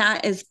 Even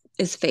that is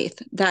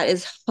faith. That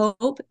is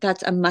hope.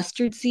 That's a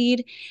mustard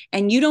seed.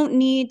 And you don't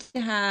need to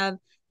have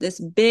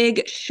this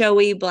big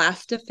showy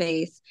blast of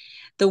faith.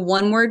 The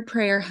one word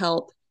prayer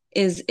help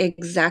is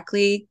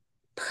exactly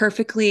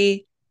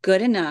perfectly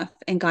good enough.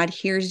 And God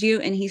hears you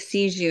and he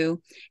sees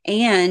you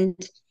and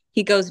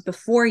he goes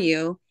before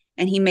you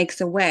and he makes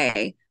a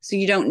way. So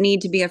you don't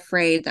need to be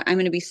afraid that I'm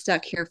going to be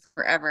stuck here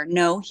forever.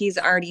 No, he's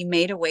already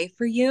made a way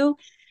for you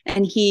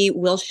and he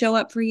will show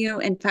up for you.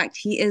 In fact,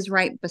 he is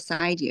right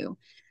beside you.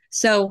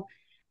 So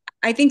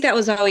I think that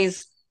was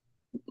always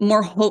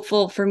more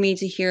hopeful for me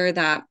to hear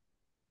that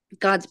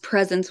God's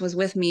presence was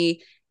with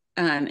me.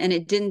 And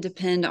it didn't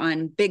depend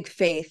on big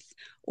faith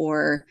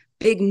or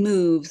big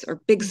moves or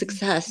big mhm,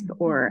 success.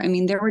 Or, I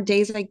mean, there were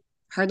days I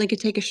hardly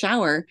could take a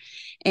shower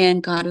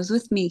and God was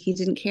with me. He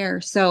didn't care.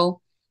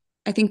 So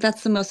I think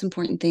that's the most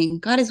important thing.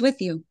 God is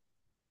with you.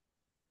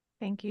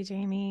 Thank you,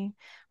 Jamie.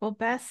 Well,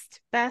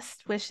 best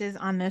wishes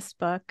on this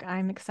book.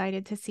 I'm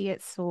excited to see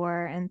it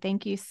soar, and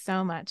thank you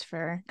so much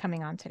for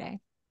coming on today.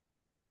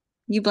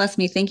 You bless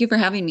me. Thank you for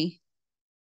having me.